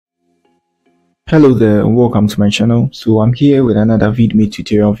Hello there and welcome to my channel. So I'm here with another Vidmate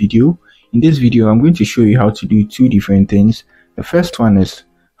tutorial video. In this video I'm going to show you how to do two different things. The first one is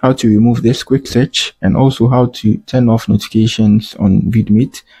how to remove this quick search and also how to turn off notifications on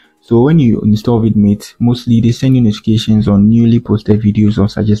Vidmate. So when you install Vidmate, mostly they send you notifications on newly posted videos or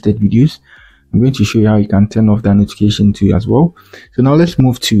suggested videos. I'm going to show you how you can turn off that notification too as well. So now let's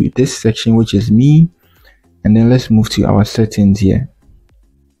move to this section, which is me, and then let's move to our settings here.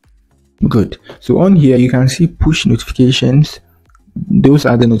 Good. So on here you can see push notifications. Those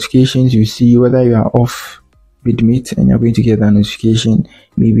are the notifications you see whether you are off Vidmate and you're going to get that notification.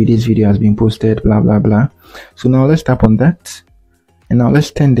 Maybe this video has been posted, blah blah blah. So now let's tap on that and now let's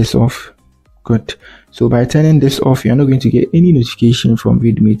turn this off. Good. So by turning this off, you're not going to get any notification from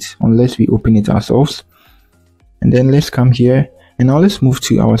Vidmate unless we open it ourselves. And then let's come here and now let's move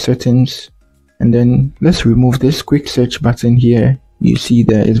to our settings and then let's remove this quick search button here. You see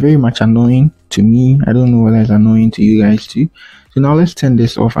that it's very much annoying to me. I don't know whether it's annoying to you guys too. So now let's turn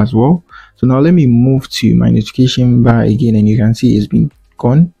this off as well. So now let me move to my notification bar again and you can see it's been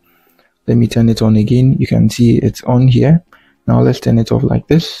gone. Let me turn it on again. You can see it's on here. Now let's turn it off like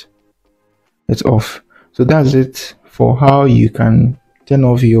this. It's off. So that's it for how you can turn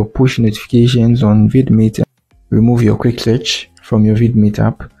off your push notifications on Vidmate and remove your quick search from your Vidmate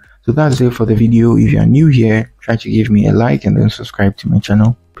app. So that's it for the video. If you are new here, try to give me a like and then subscribe to my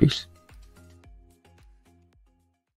channel. Peace.